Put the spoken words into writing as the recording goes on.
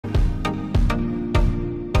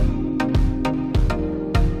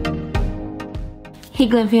Hey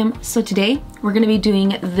Glam Fam, so today we're gonna be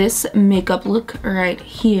doing this makeup look right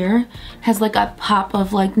here. It has like a pop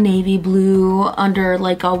of like navy blue under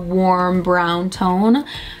like a warm brown tone.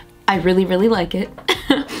 I really like it.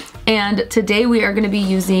 And today we are gonna be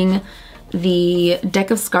using the Deck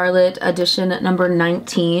of Scarlet edition number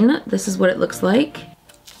 19. This is what it looks like.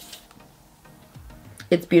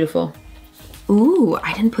 It's beautiful. Ooh,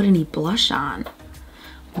 I didn't put any blush on.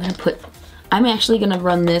 I'm actually gonna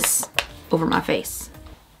run this over my face.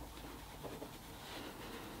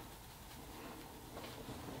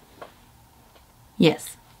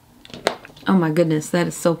 Yes. Oh my goodness, that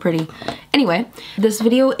is so pretty. Anyway, this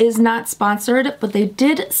video is not sponsored, but they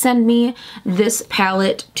did send me this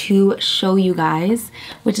palette to show you guys,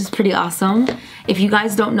 which is pretty awesome. If you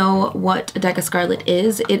guys don't know what Deck of Scarlet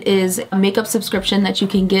is, it is a makeup subscription that you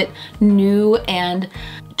can get new and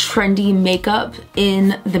trendy makeup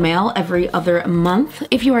in the mail every other month.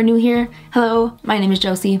 If you are new here, hello, my name is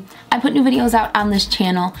Josie. I put new videos out on this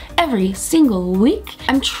channel every single week.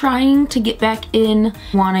 I'm trying to get back in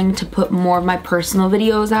wanting to put more of my personal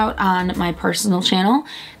videos out on my personal channel.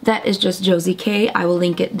 That is just Josie K. I will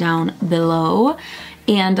link it down below.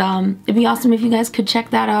 And it'd be awesome if you guys could check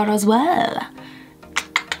that out as well.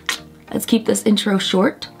 Let's keep this intro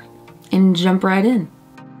short and jump right in.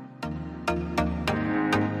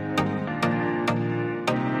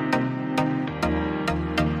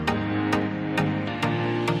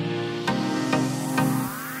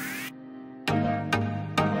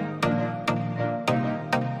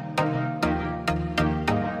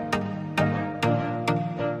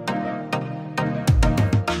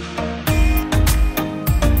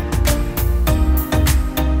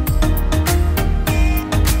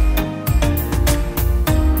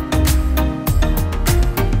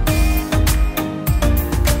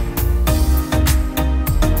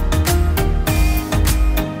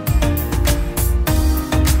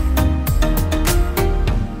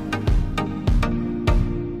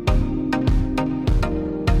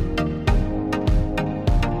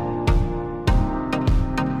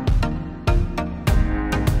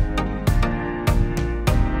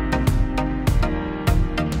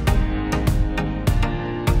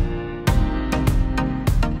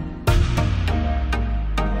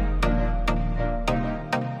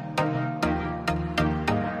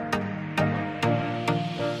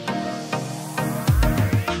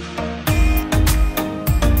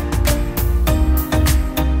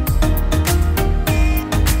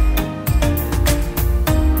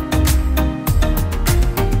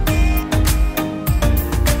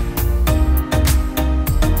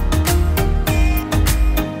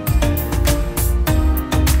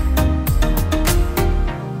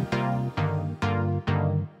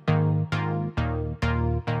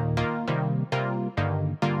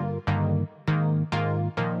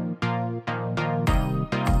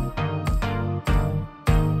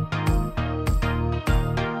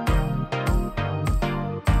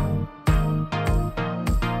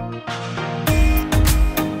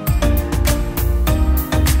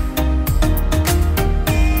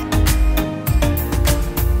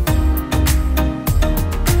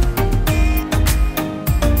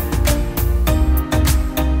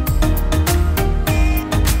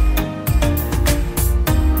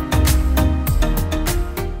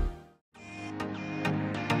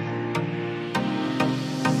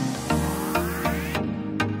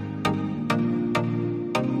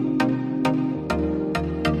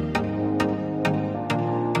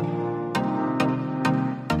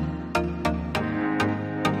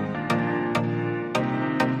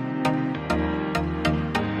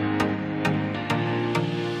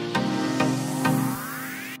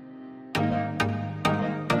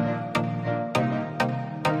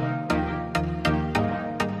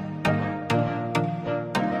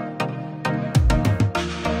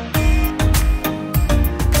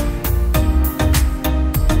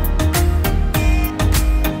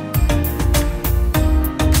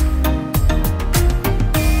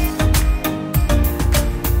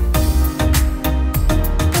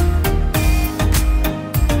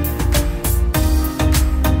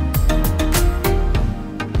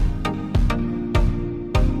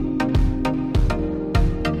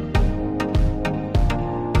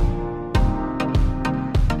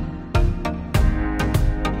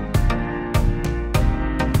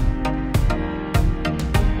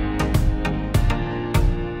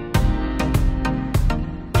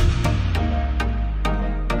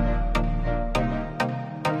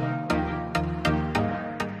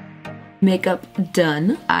 Makeup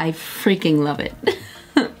done. I freaking love it.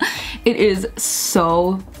 It is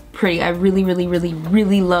so pretty. I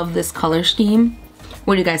really love this color scheme.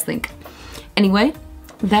 What do you guys think? Anyway,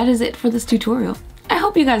 that is it for this tutorial. I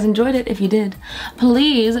hope you guys enjoyed it. If you did,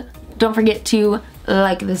 please don't forget to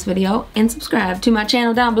like this video and subscribe to my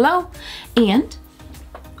channel down below. And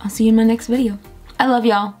I'll see you in my next video. I love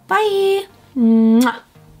y'all. Bye. Mwah.